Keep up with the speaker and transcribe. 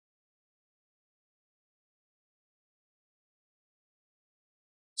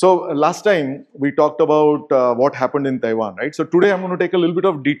So last time we talked about what happened in Taiwan, right? So today I'm going to take a little bit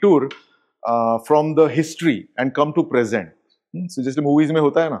of detour from the history and come to present. So just movies में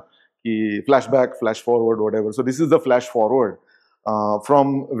होता है ना कि flashback, flash forward, whatever. So this is the flash forward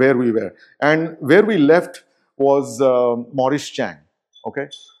from where we were, and where we left was Maurice Chang, okay,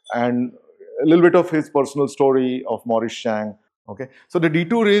 and a little bit of his personal story of Maurice Chang. Okay, so the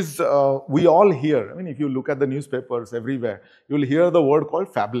detour is we all hear. I mean, if you look at the newspapers everywhere, you will hear the word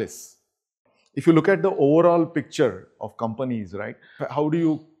called fabless. If you look at the overall picture of companies, right? How do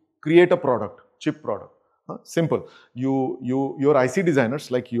you create a product, chip product? Simple. You're IC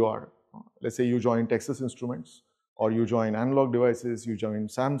designers like you are. Let's say you join Texas Instruments, or you join Analog Devices, you join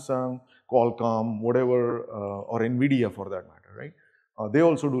Samsung, Qualcomm, whatever, or Nvidia for that matter, right? They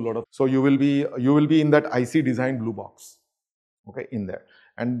also do a lot of. So you will be in that IC design blue box. Okay, in there,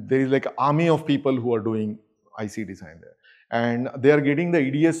 and there is like an army of people who are doing IC design there, and they are getting the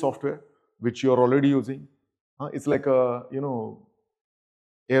EDA software which you are already using. It's like a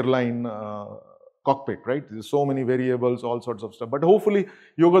airline cockpit, right? There's so many variables, all sorts of stuff, but hopefully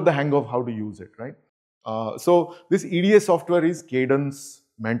you got the hang of how to use it, right? So this EDA software is Cadence,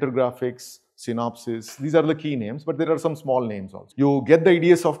 Mentor Graphics, Synopsys. These are the key names, but there are some small names also. You get the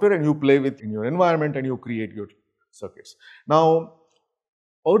EDA software and you play with in your environment and you create your circuits. Now,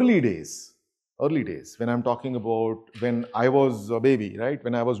 early days, when I'm talking about when I was a baby, right?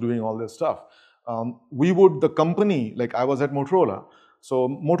 When I was doing all this stuff, the company, like I was at Motorola, so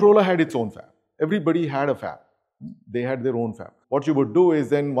Motorola had its own fab. Everybody had a fab. They had their own fab. What you would do is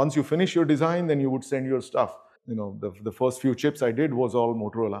then once you finish your design, then you would send your stuff. You know, the first few chips I did was all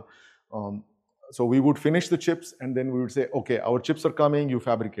Motorola. So we would finish the chips and then we would say, okay, our chips are coming, you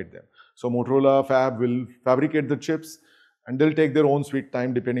fabricate them. So Motorola fab will fabricate the chips and they'll take their own sweet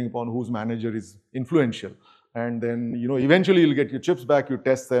time depending upon whose manager is influential. And then, you know, eventually you'll get your chips back, you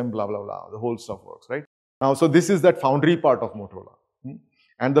test them, blah, blah, blah. The whole stuff works, right? Now, so this is that foundry part of Motorola.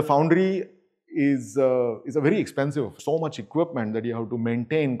 And the foundry is a very expensive, so much equipment that you have to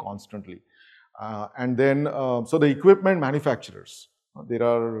maintain constantly. And then, so the equipment manufacturers,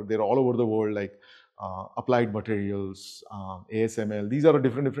 they're all over the world, like Applied Materials, ASML. These are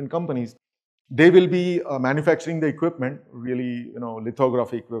different companies. They will be manufacturing the equipment, really, you know,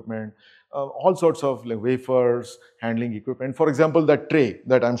 lithography equipment, all sorts of like wafers, handling equipment. For example, that tray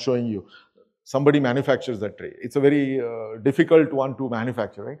that I'm showing you, somebody manufactures that tray. It's a very difficult one to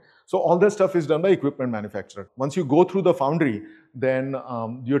manufacture, right? So all that stuff is done by equipment manufacturer. Once you go through the foundry, then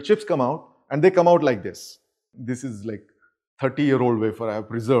your chips come out, and they come out like this. This is like 30-year-old wafer I have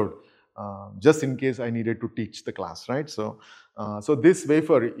preserved just in case I needed to teach the class, right? So, so this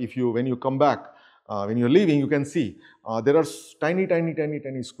wafer, when you come back, when you're leaving, you can see there are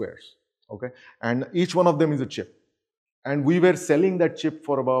tiny squares, okay? And each one of them is a chip. And we were selling that chip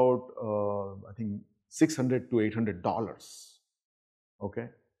for about, I think, $600 to $800, okay?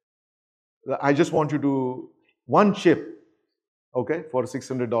 I just want you to, one chip, okay, for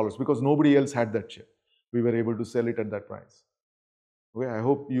 $600 because nobody else had that chip. We were able to sell it at that price. Okay, I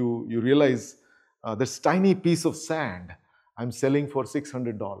hope you realize this tiny piece of sand I'm selling for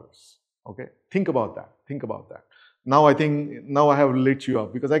 $600. Okay, think about that. Think about that. Now I have lit you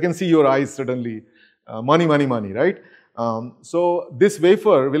up because I can see your eyes suddenly. Money, right? So this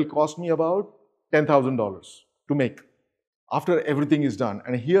wafer will cost me about $10,000 to make after everything is done.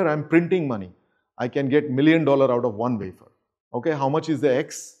 And here I'm printing money. I can get $1 million out of one wafer. Okay, how much is the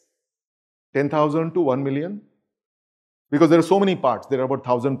X? 10,000 to 1 million? Because there are so many parts, there are about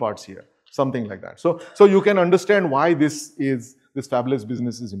 1,000 parts here, something like that. So you can understand why this fabless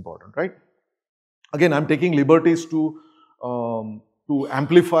business is important, right? Again, I'm taking liberties to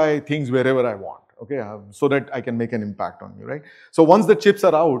amplify things wherever I want, okay, so that I can make an impact on you, right? So once the chips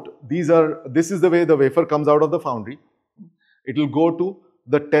are out, this is the way the wafer comes out of the foundry. It will go to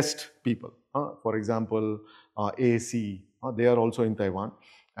the test people. For example, AC, they are also in Taiwan.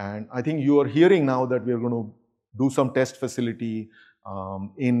 And I think you are hearing now that we are going to do some test facility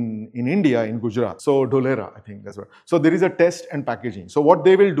in India, in Gujarat. So Dholera, I think that's right. So there is a test and packaging. So what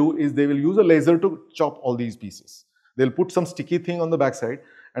they will do is they will use a laser to chop all these pieces. They'll put some sticky thing on the backside,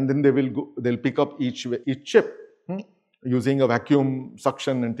 and then they'll pick up each chip using a vacuum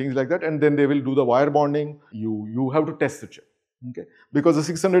suction and things like that, and then they will do the wire bonding. You have to test the chip, okay? Because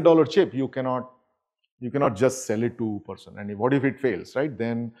a $600 chip, you cannot just sell it to a person. And what if it fails, right?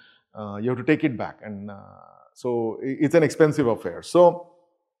 Then you have to take it back, and so it's an expensive affair. So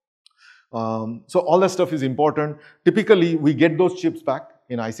all that stuff is important. Typically, we get those chips back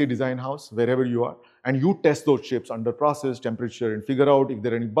in IC design house, wherever you are, and you test those chips under process, temperature, and figure out if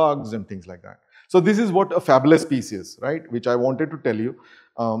there are any bugs and things like that. So this is what a fabless piece is, right? Which I wanted to tell you.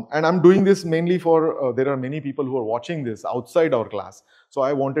 And I'm doing this mainly for, there are many people who are watching this outside our class. So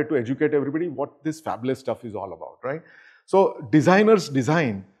I wanted to educate everybody what this fabless stuff is all about, right? So designers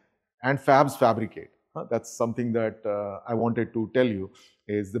design and fabs fabricate. That's something that I wanted to tell you,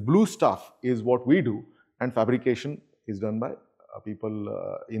 is the blue stuff is what we do, and fabrication is done by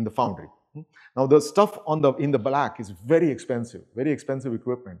people in the foundry. Now the stuff in the black is very expensive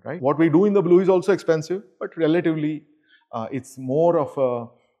equipment, right? What we do in the blue is also expensive, but relatively it's more of a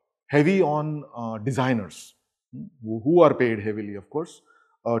heavy on designers who are paid heavily, of course.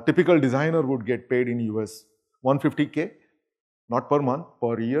 A typical designer would get paid in US 150K, not per month,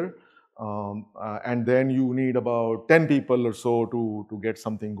 per year. And then you need about 10 people or so to get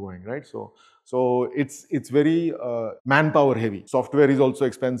something going, right? So it's very manpower heavy. Software is also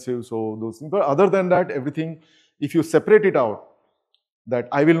expensive, so those things. But other than that, everything, if you separate it out, that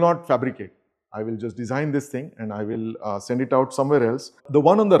I will not fabricate, I will just design this thing and I will send it out somewhere else. The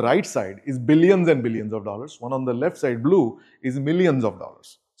one on the right side is billions and billions of dollars. One on the left side, blue, is millions of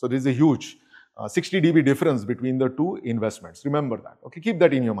dollars. So there is a huge 60 dB difference between the two investments. Remember that. Okay, keep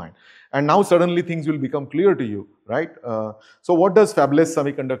that in your mind. And now suddenly things will become clear to you, right? So what does Fabless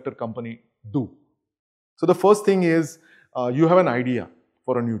Semiconductor Company do? So the first thing is you have an idea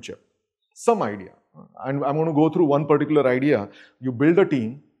for a new chip, some idea. And I'm going to go through one particular idea. You build a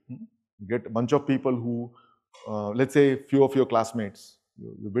team, get a bunch of people who, let's say few of your classmates,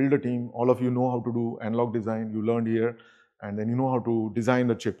 you build a team, all of you know how to do analog design, you learned here, and then you know how to design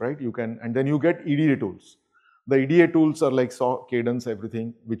the chip, right? You can, and then you get EDA tools. The EDA tools are like SAW, Cadence,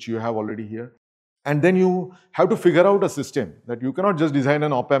 everything, which you have already here. And then you have to figure out a system that you cannot just design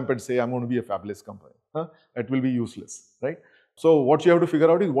an op-amp and say, I'm going to be a fabless company. That will be useless, right? So what you have to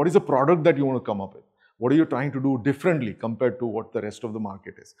figure out is what is the product that you want to come up with? What are you trying to do differently compared to what the rest of the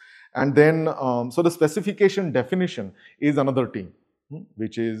market is? And then, so the specification definition is another team,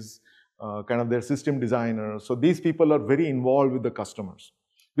 which is kind of their system designer. So these people are very involved with the customers,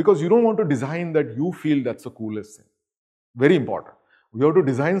 because you don't want to design that you feel that's the coolest thing. Very important. You have to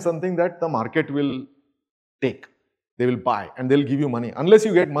design something that the market will take. They will buy and they'll give you money. Unless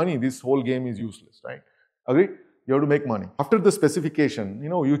you get money, this whole game is useless, right? Agree? You have to make money. After the specification,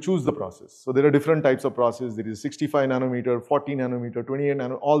 you choose the process. So there are different types of process. There is 65 nanometer, 40 nanometer, 28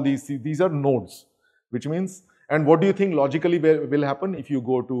 nanometer, all these are nodes, which means, and what do you think logically will happen if you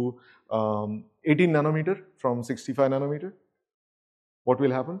go to 18 nanometer from 65 nanometer? What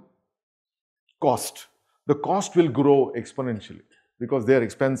will happen? Cost. The cost will grow exponentially because they are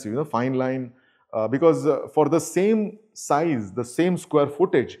expensive, fine line. Because for the same size, the same square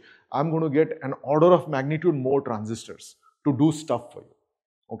footage, I'm going to get an order of magnitude more transistors to do stuff for you.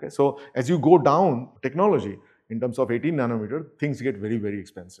 Okay, so as you go down technology in terms of 18 nanometer, things get very, very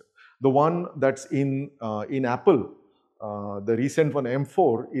expensive. The one that's in Apple, the recent one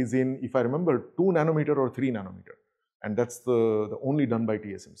M4 is in, if I remember, 2 nanometer or 3 nanometer, and that's the only done by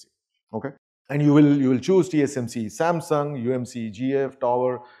TSMC. Okay, and you will choose TSMC, Samsung, UMC, GF,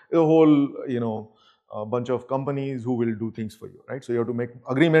 Tower, a whole a bunch of companies who will do things for you, right? So you have to make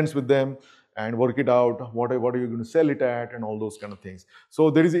agreements with them and work it out. What are you going to sell it at, and all those kind of things. So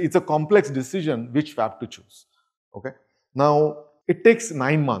it's a complex decision which fab to choose. Okay, now it takes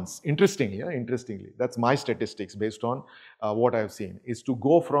 9 months. Interestingly, that's my statistics based on what I've seen, is to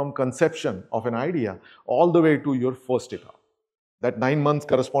go from conception of an idea all the way to your first tape out. That 9 months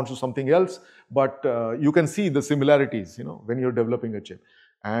corresponds to something else, but you can see the similarities, when you're developing a chip.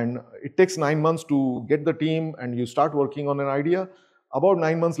 And it takes 9 months to get the team, and you start working on an idea. About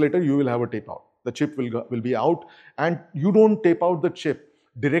 9 months later, you will have a tape out. The chip will be out, and you don't tape out the chip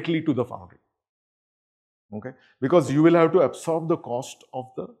directly to the foundry. Okay, because you will have to absorb the cost of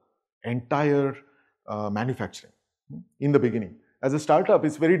the entire manufacturing in the beginning. As a startup,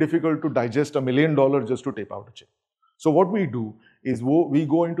 it's very difficult to digest $1 million just to tape out a chip. So what we do is we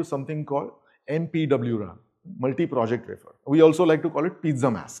go into something called MPW run, multi-project wafer. We also like to call it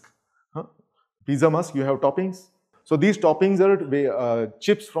pizza mask. Pizza mask, you have toppings. So these toppings are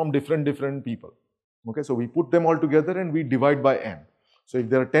chips from different people. Okay, so we put them all together and we divide by n. So if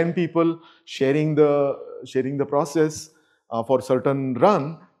there are 10 people sharing the process for certain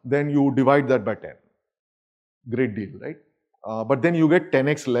run, then you divide that by 10. Great deal, right? But then you get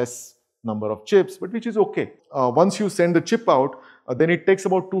 10x less number of chips, but which is okay. Once you send the chip out, then it takes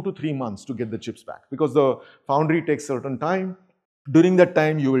about 2 to 3 months to get the chips back, because the foundry takes certain time. During that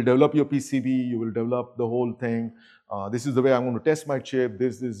time, you will develop your PCB, you will develop the whole thing. This is the way I'm going to test my chip,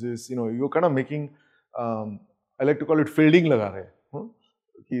 this. You're kind of making, I like to call it fielding laga rahe.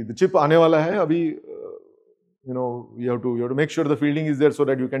 The chip aane wala hai, abhi, you have to make sure the fielding is there so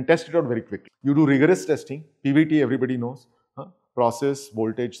that you can test it out very quickly. You do rigorous testing, PVT everybody knows. process,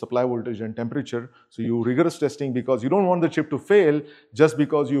 voltage, supply voltage and temperature. So you rigorous testing because you don't want the chip to fail just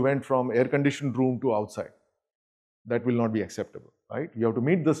because you went from air-conditioned room to outside. That will not be acceptable, right? You have to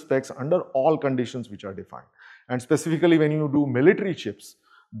meet the specs under all conditions which are defined. And specifically when you do military chips,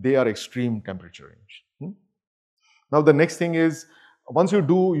 they are extreme temperature range. Now the next thing is, once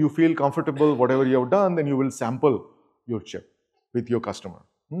you feel comfortable, whatever you have done, then you will sample your chip with your customer.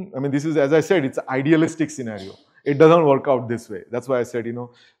 I mean, this is, as I said, it's an idealistic scenario. It doesn't work out this way. That's why I said,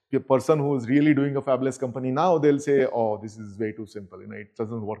 a person who is really doing a fabless company now, they'll say, oh, this is way too simple. It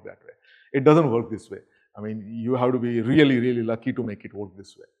doesn't work that way. It doesn't work this way. I mean, you have to be really, really lucky to make it work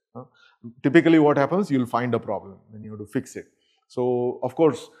this way. Typically what happens, you'll find a problem and you have to fix it. So, of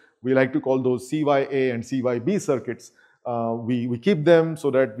course, we like to call those CYA and CYB circuits. We keep them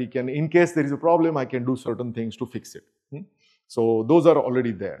so that we can, in case there is a problem, I can do certain things to fix it. So those are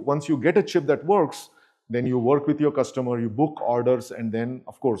already there. Once you get a chip that works, then you work with your customer, you book orders, and then,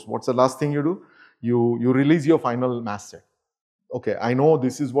 of course, what's the last thing you do? You release your final mask set. Okay, I know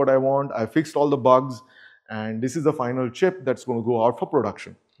this is what I want, I fixed all the bugs, and this is the final chip that's going to go out for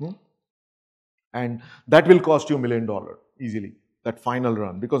production. And that will cost you $1 million easily, that final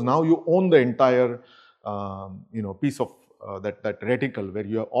run, because now you own the entire piece of that reticle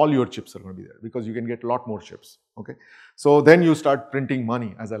where all your chips are going to be there, because you can get a lot more chips. Okay, so then you start printing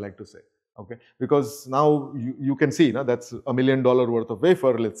money, as I like to say. Okay, because now you can see that's $1 million worth of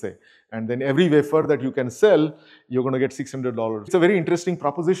wafer, let's say, and then every wafer that you can sell, you're going to get $600. It's a very interesting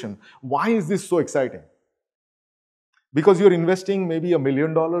proposition. Why is this so exciting? Because you're investing maybe $1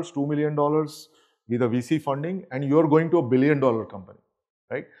 million, $2 million with a VC funding, and you're going to $1 billion company.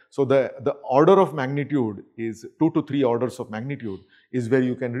 Right? So the order of magnitude is 2 to 3 orders of magnitude is where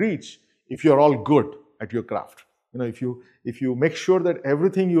you can reach if you're all good at your craft. If you make sure that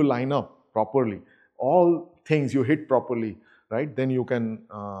everything you line up properly, all things you hit properly, right? Then you can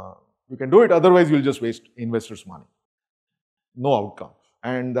do it. Otherwise, you'll just waste investors' money. No outcome.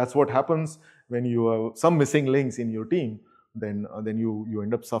 And that's what happens when you have some missing links in your team. Then you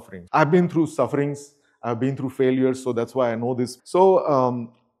end up suffering. I've been through sufferings. I've been through failures, so that's why I know this. So,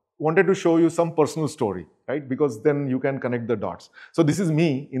 wanted to show you some personal story, right? Because then you can connect the dots. So this is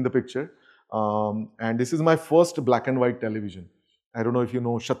me in the picture, and this is my first black and white television. I don't know if you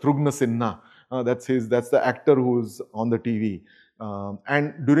know Shatrugna Sinha. That's the actor who's on the TV.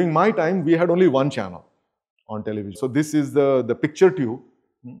 And during my time, we had only one channel on television. So this is the picture tube,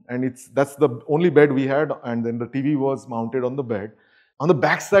 and that's the only bed we had, and then the TV was mounted on the bed. On the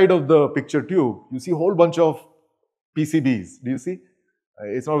back side of the picture tube, you see a whole bunch of PCBs. Do you see?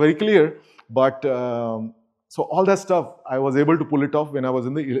 It's not very clear, but so all that stuff, I was able to pull it off when I was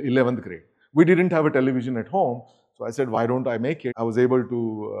in the 11th grade. We didn't have a television at home, so I said, why don't I make it? I was able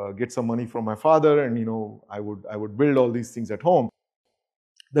to get some money from my father, and I would build all these things at home.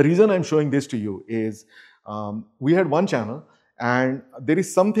 The reason I'm showing this to you is we had one channel, and there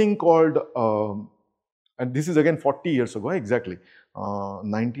is something called, and this is again 40 years ago, exactly.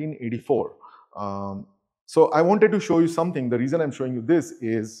 1984. So I wanted to show you something. The reason I'm showing you this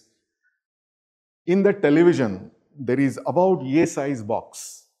is, in the television, there is about a size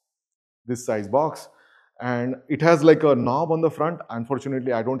box, this size box, and it has like a knob on the front.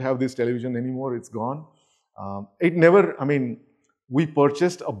 Unfortunately, I don't have this television anymore, it's gone. We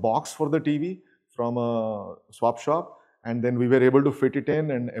purchased a box for the TV from a swap shop, and then we were able to fit it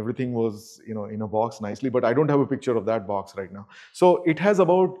in, and everything was, in a box nicely. But I don't have a picture of that box right now. So it has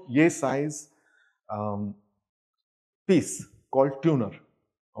about a size piece called tuner.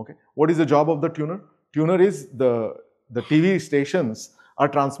 Okay, what is the job of the tuner? Tuner is the TV stations are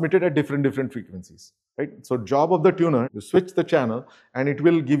transmitted at different frequencies. Right. So job of the tuner, you switch the channel, and it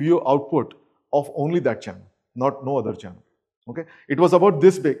will give you output of only that channel, no other channel. Okay, it was about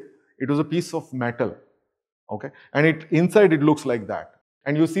this big. It was a piece of metal. Okay, and inside it looks like that,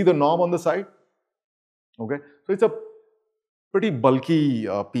 and you see the knob on the side. Okay, so it's a pretty bulky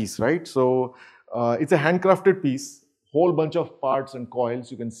piece, right? So it's a handcrafted piece, whole bunch of parts and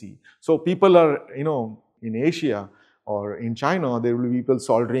coils you can see. So people are, in Asia or in China, there will be people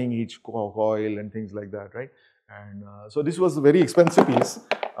soldering each coil and things like that, right? And so this was a very expensive piece.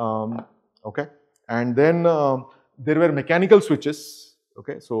 Okay, and then there were mechanical switches.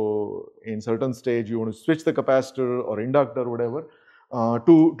 Okay, so in certain stage you want to switch the capacitor or inductor, whatever,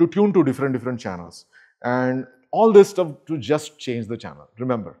 to tune to different channels, and all this stuff to just change the channel.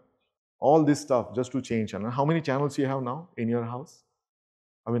 Remember, all this stuff just to change channel. How many channels you have now in your house?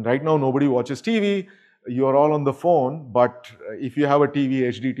 I mean, right now nobody watches TV. You are all on the phone, but if you have a TV,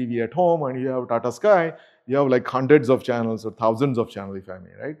 HD TV at home, and you have Tata Sky, you have like hundreds of channels or thousands of channels, if I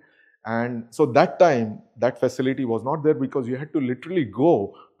may, right? And so that time, that facility was not there because you had to literally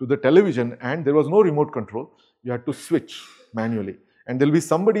go to the television and there was no remote control. You had to switch manually. And there'll be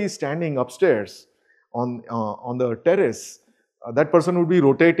somebody standing upstairs on the terrace. That person would be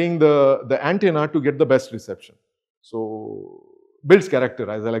rotating the antenna to get the best reception. So builds character,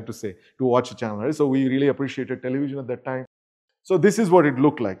 as I like to say, to watch a channel. Right? So we really appreciated television at that time. So this is what it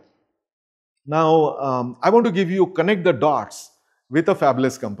looked like. Now, I want to give you, connect the dots with a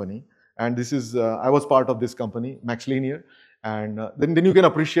Fabless company. And this is, I was part of this company, MaxLinear. And then you can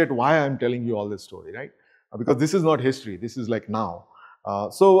appreciate why I'm telling you all this story, right? Because this is not history, this is like now.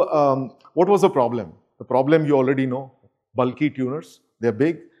 What was the problem? The problem you already know, bulky tuners. They're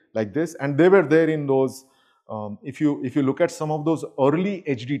big like this, and they were there in those, if you look at some of those early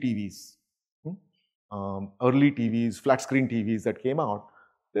HD TVs, early TVs, flat screen TVs that came out,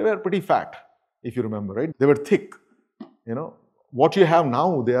 they were pretty fat, if you remember, right? They were thick, you know. What you have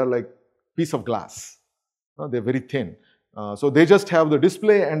now, they are like piece of glass. They're very thin. So they just have the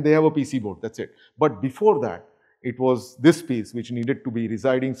display and they have a PC board, that's it. But before that, it was this piece which needed to be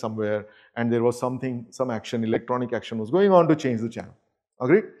residing somewhere, and there was something, some action, electronic action was going on to change the channel.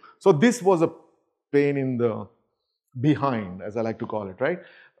 Agreed? So this was a pain in the behind, as I like to call it, right?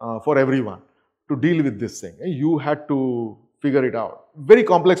 For everyone to deal with this thing. You had to figure it out. Very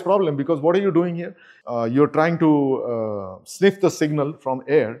complex problem, because what are you doing here? You're trying to sniff the signal from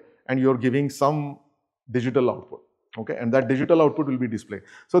air and you're giving some digital output, okay? And that digital output will be displayed.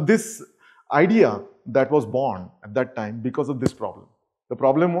 So this idea that was born at that time because of this problem. The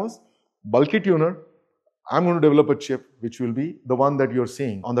problem was bulky tuner. I'm going to develop a chip which will be the one that you're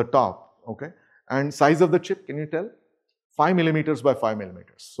seeing on the top, okay? And size of the chip, can you tell? 5 millimeters by 5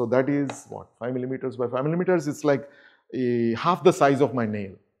 millimeters. So that is what? 5 millimeters by 5 millimeters. It's like half the size of my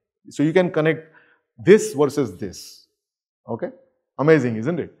nail. So you can connect this versus this, okay? Amazing,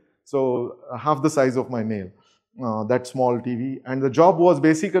 isn't it? So half the size of my nail, that small TV. And the job was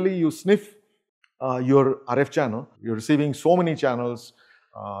basically you sniff your RF channel. You're receiving so many channels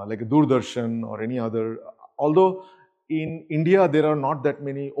like a Doordarshan or any other. Although in India, there are not that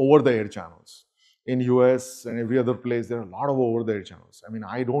many over-the-air channels. In US and every other place, there are a lot of over-the-air channels. I mean,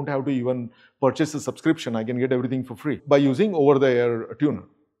 I don't have to even purchase a subscription. I can get everything for free by using over-the-air tuner.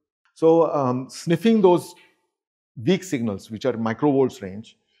 So sniffing those weak signals, which are microvolts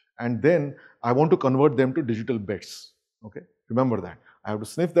range, and then I want to convert them to digital bits. Okay, remember that. I have to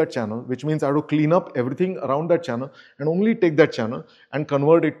sniff that channel, which means I have to clean up everything around that channel and only take that channel and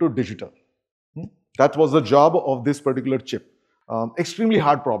convert it to digital. That was the job of this particular chip. Extremely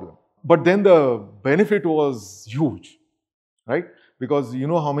hard problem. But then the benefit was huge, right? Because you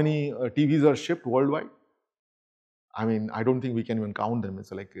know how many TVs are shipped worldwide? I mean, I don't think we can even count them.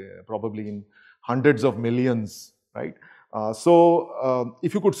 It's like probably in hundreds of millions, right?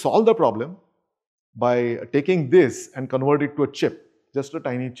 If you could solve the problem by taking this and convert it to a chip, just a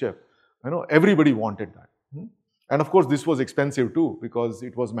tiny chip, you know, everybody wanted that. And of course, this was expensive too because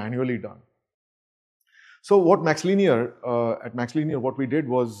it was manually done. So what MaxLinear, at MaxLinear, what we did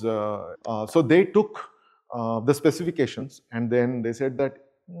was, so they took the specifications and then they said that,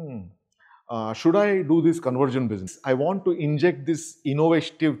 should I do this conversion business? I want to inject this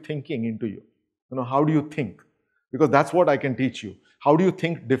innovative thinking into you. You know, how do you think? Because that's what I can teach you. How do you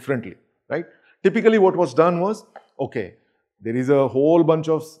think differently, right? Typically what was done was, okay, there is a whole bunch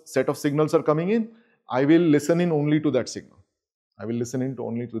of set of signals are coming in. I will listen in only to that signal. I will listen in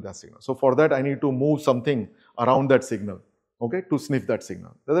only to that signal. So for that, I need to move something around that signal, okay, to sniff that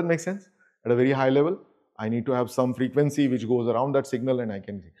signal. Does that make sense? At a very high level, I need to have some frequency which goes around that signal and I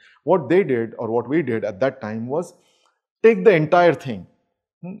can see. What they did or what we did at that time was take the entire thing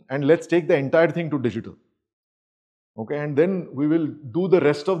and let's take the entire thing to digital. Okay, and then we will do the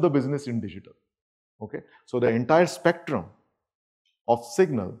rest of the business in digital. Okay, so the entire spectrum of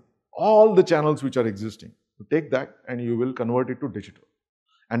signal, all the channels which are existing, you take that and you will convert it to digital.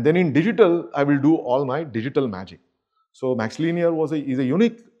 And then in digital, I will do all my digital magic. So MaxLinear is a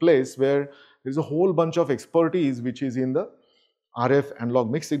unique place where there is a whole bunch of expertise which is in the RF analog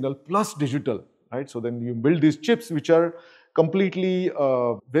mixed signal plus digital, right? So then you build these chips which are completely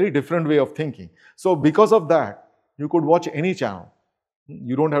very different way of thinking. So because of that, you could watch any channel.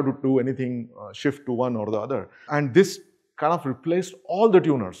 You don't have to do anything, shift to one or the other. And this kind of replaced all the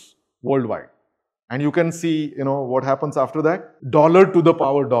tuners worldwide. And you can see, you know, what happens after that. Dollar to the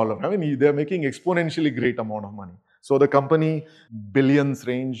power dollar. I mean, they're making exponentially great amount of money. So the company, billions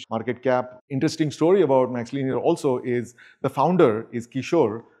range market cap. Interesting story about MaxLinear also is the founder is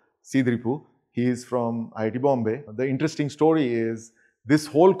Kishore Sidripu. He is from IIT Bombay. The interesting story is this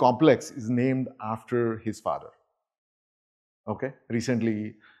whole complex is named after his father. Okay,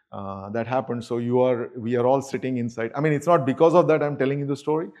 recently that happened. So we are all sitting inside. I mean, it's not because of that I'm telling you the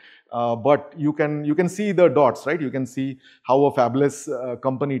story, but you can see the dots, right? You can see how a fabless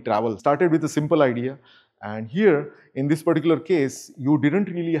company travels. Started with a simple idea, and here in this particular case, you didn't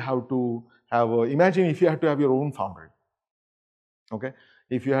really have to have imagine if you had to have your own foundry. Okay,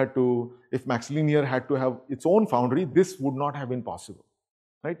 if MaxLinear had to have its own foundry, this would not have been possible,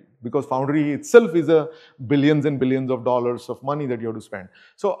 right? Because foundry itself is a billions and billions of dollars of money that you have to spend.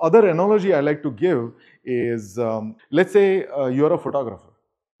 So other analogy I like to give is, let's say you're a photographer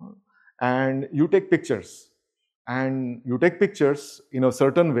and you take pictures. And you take pictures in a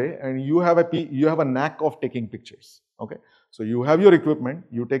certain way, and you have a knack of taking pictures. Okay, so you have your equipment,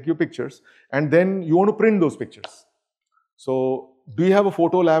 you take your pictures, and then you want to print those pictures. So do you have a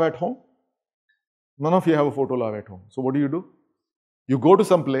photo lab at home? None of you have a photo lab at home. So what do? You go to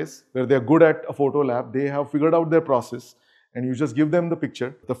some place where they're good at a photo lab, they have figured out their process, and you just give them the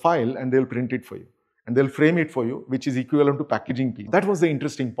picture, the file, and they'll print it for you. And they'll frame it for you, which is equivalent to packaging piece. That was the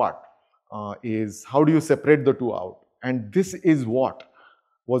interesting part, is how do you separate the two out? And this is what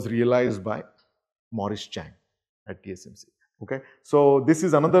was realized by Maurice Chang at TSMC. Okay, so this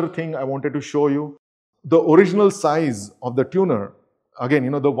is another thing I wanted to show you. The original size of the tuner,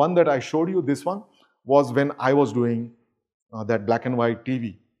 again, the one that I showed you, this one, was when I was doing that black and white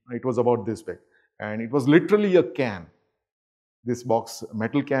TV. It was about this big, and it was literally a can, this box,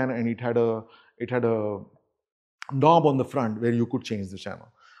 metal can, and it had a knob on the front where you could change the channel.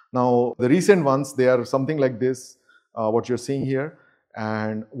 Now the recent ones, they are something like this, what you're seeing here,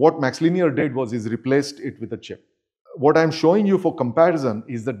 and what MaxLinear did was replaced it with a chip. What I'm showing you for comparison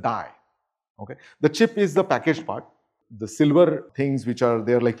is the die. Okay, the chip is the packaged part. The silver things which are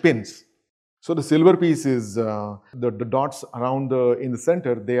there like pins. So the silver piece is the dots around in the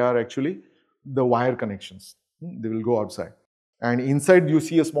center, they are actually the wire connections. They will go outside. And inside you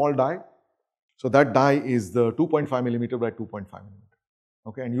see a small die. So that die is the 2.5 millimeter by 2.5 millimeter.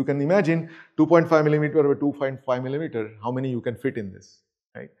 Okay, and you can imagine 2.5 millimeter by 2.5 millimeter, how many you can fit in this,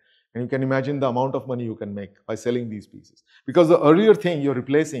 right? And you can imagine the amount of money you can make by selling these pieces. Because the earlier thing you're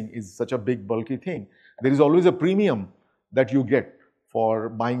replacing is such a big bulky thing, there is always a premium that you get for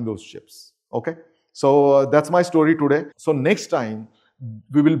buying those chips. Okay, so that's my story today. So next time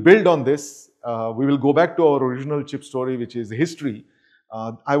we will build on this. We will go back to our original chip story, which is history.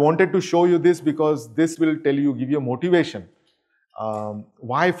 I wanted to show you this because this will tell you, give you a motivation.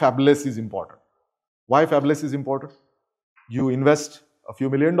 Why Fabless is important. Why Fabless is important? You invest a few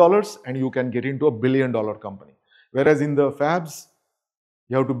 $1 million and you can get into a $1 billion company. Whereas in the fabs,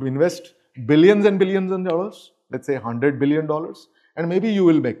 you have to invest billions and billions of dollars, let's say $100 billion, and maybe you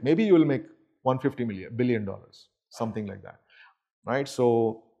will make $150 billion, something like that, right?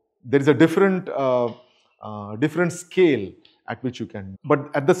 So there is a different scale at which you can. But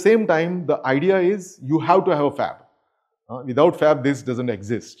at the same time, the idea is you have to have a fab. Without fab, this doesn't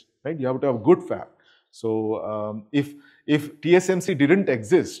exist, right? You have to have a good fab. So if TSMC didn't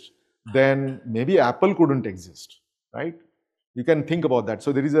exist, then maybe Apple couldn't exist, right? You can think about that.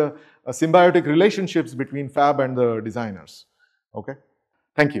 So there is a symbiotic relationships between fab and the designers. Okay,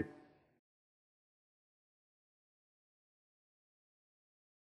 thank you.